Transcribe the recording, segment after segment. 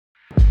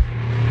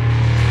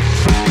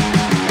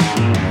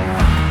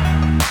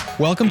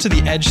Welcome to the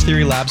Edge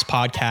Theory Labs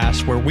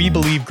podcast, where we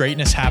believe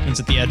greatness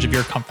happens at the edge of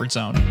your comfort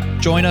zone.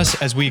 Join us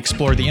as we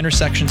explore the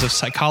intersections of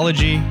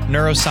psychology,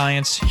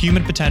 neuroscience,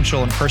 human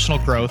potential, and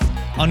personal growth,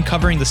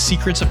 uncovering the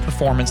secrets of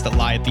performance that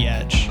lie at the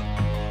edge.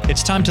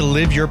 It's time to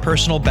live your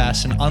personal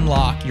best and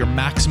unlock your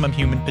maximum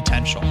human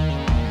potential.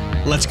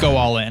 Let's go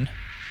all in.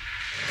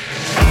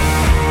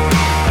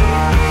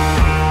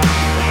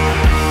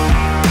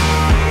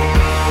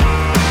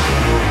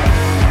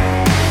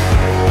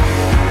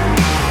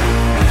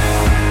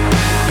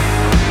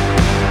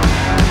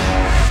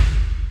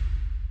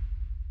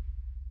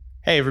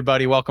 Hey,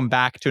 everybody. Welcome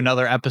back to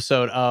another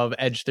episode of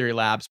Edge Theory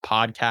Labs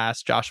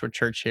podcast. Joshua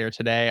Church here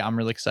today. I'm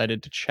really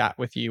excited to chat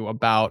with you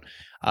about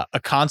a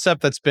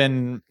concept that's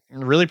been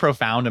really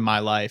profound in my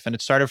life. And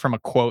it started from a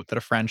quote that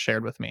a friend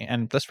shared with me.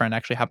 And this friend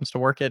actually happens to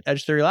work at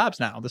Edge Theory Labs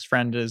now. This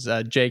friend is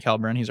Jay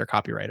Kelburn. He's our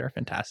copywriter.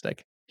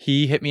 Fantastic.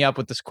 He hit me up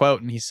with this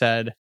quote and he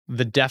said,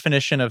 "The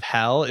definition of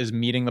hell is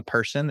meeting the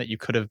person that you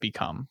could have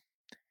become."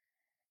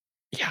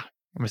 Yeah,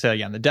 I'm going to say that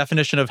again. The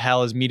definition of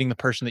hell is meeting the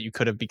person that you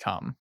could have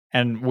become.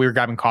 And we were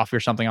grabbing coffee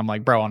or something. I'm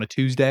like, bro, on a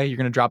Tuesday, you're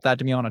going to drop that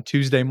to me on a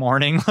Tuesday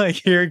morning? Like,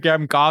 here,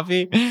 grabbing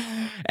coffee.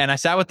 And I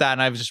sat with that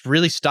and I was just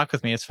really stuck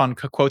with me. It's fun.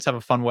 Quotes have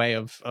a fun way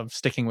of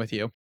sticking with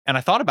you. And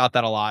I thought about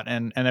that a lot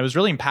and it was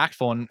really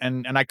impactful.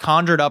 And I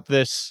conjured up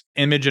this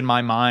image in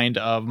my mind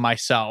of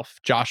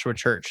myself, Joshua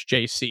Church,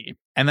 JC.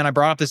 And then I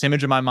brought up this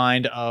image in my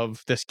mind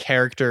of this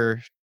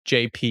character,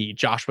 JP,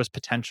 Joshua's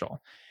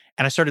potential.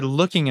 And I started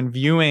looking and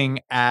viewing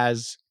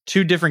as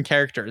two different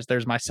characters.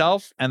 There's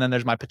myself and then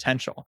there's my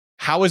potential.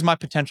 How is my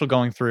potential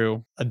going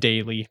through a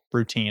daily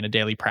routine, a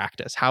daily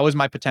practice? How is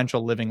my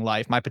potential living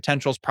life? My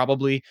potential is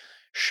probably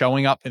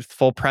showing up with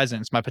full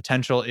presence. My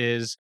potential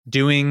is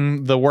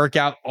doing the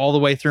workout all the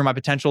way through. My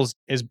potential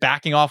is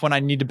backing off when I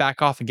need to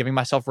back off and giving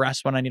myself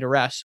rest when I need to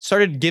rest.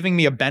 Started giving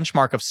me a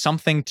benchmark of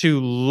something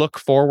to look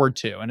forward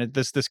to. And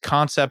this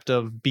concept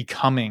of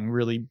becoming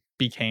really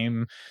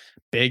became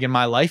big in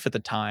my life at the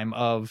time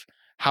of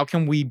how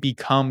can we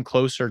become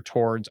closer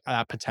towards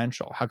that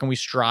potential? How can we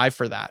strive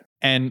for that?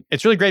 And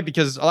it's really great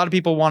because a lot of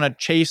people want to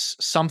chase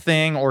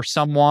something or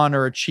someone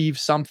or achieve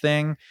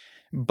something,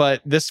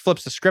 but this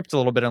flips the script a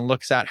little bit and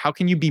looks at how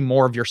can you be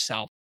more of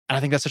yourself? And I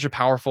think that's such a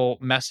powerful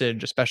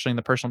message, especially in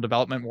the personal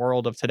development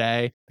world of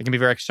today. It can be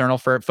very external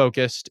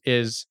focused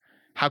is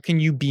how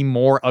can you be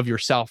more of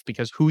yourself?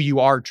 Because who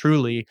you are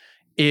truly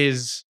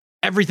is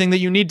everything that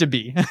you need to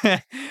be.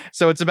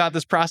 So it's about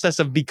this process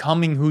of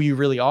becoming who you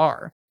really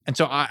are. And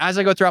so as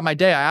I go throughout my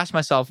day, I ask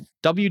myself,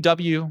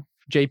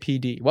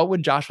 WWJPD, what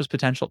would Joshua's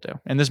potential do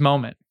in this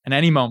moment, in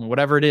any moment,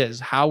 whatever it is?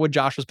 How would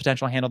Joshua's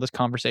potential handle this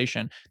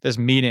conversation, this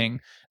meeting,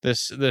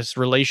 this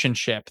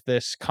relationship,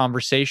 this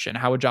conversation?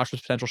 How would Joshua's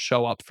potential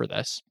show up for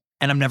this?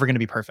 And I'm never going to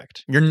be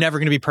perfect. You're never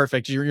going to be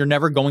perfect. You're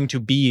never going to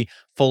be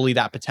fully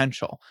that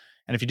potential.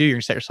 And if you do, you're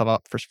going to set yourself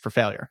up for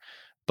failure.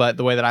 But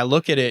the way that I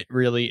look at it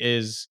really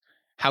is,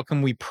 how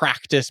can we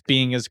practice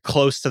being as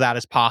close to that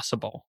as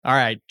possible? All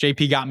right,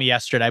 JP got me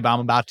yesterday, but I'm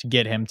about to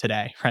get him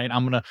today, right?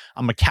 I'm gonna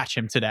catch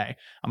him today.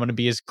 I'm gonna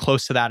be as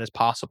close to that as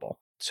possible.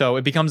 So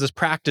it becomes this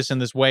practice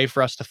and this way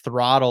for us to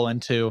throttle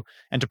and to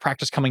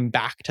practice coming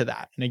back to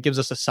that. And it gives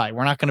us a sight.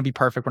 We're not going to be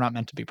perfect. We're not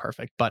meant to be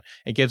perfect, but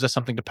it gives us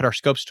something to put our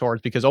scopes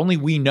towards because only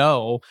we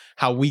know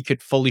how we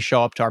could fully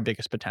show up to our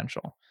biggest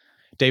potential.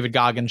 David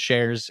Goggins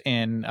shares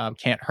in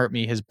Can't Hurt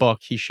Me, his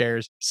book, he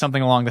shares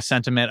something along the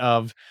sentiment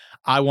of,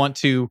 I want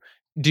to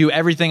do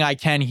everything I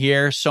can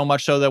here, so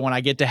much so that when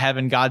I get to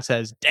heaven, God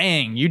says,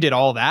 dang, you did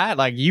all that?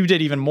 Like you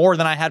did even more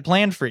than I had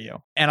planned for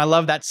you. And I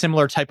love that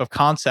similar type of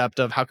concept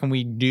of how can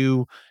we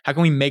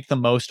make the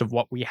most of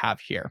what we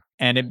have here?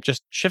 And it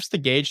just shifts the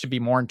gauge to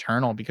be more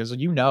internal because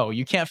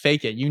you can't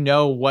fake it. You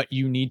know what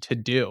you need to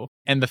do.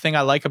 And the thing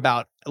I like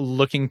about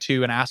looking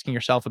to and asking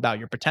yourself about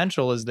your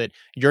potential is that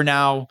you're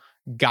now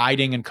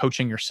guiding and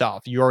coaching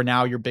yourself. You're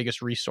now your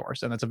biggest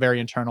resource. And that's a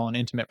very internal and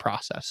intimate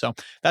process. So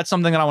that's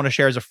something that I want to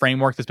share as a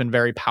framework that's been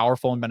very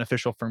powerful and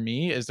beneficial for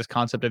me is this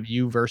concept of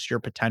you versus your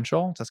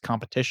potential. It's this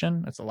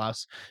competition. It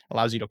allows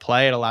you to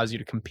play. It allows you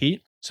to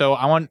compete. So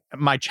I want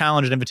my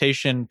challenge and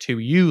invitation to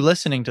you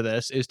listening to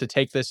this is to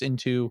take this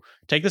into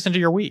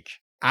your week.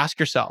 Ask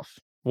yourself,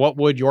 what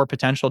would your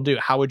potential do?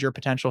 How would your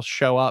potential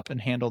show up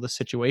and handle this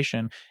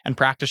situation? And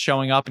practice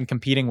showing up and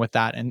competing with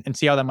that and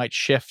see how that might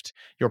shift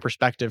your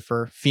perspective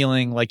for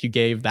feeling like you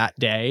gave that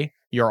day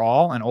your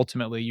all and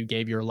ultimately you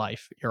gave your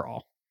life your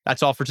all.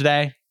 That's all for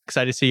today.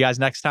 Excited to see you guys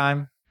next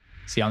time.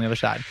 See you on the other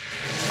side.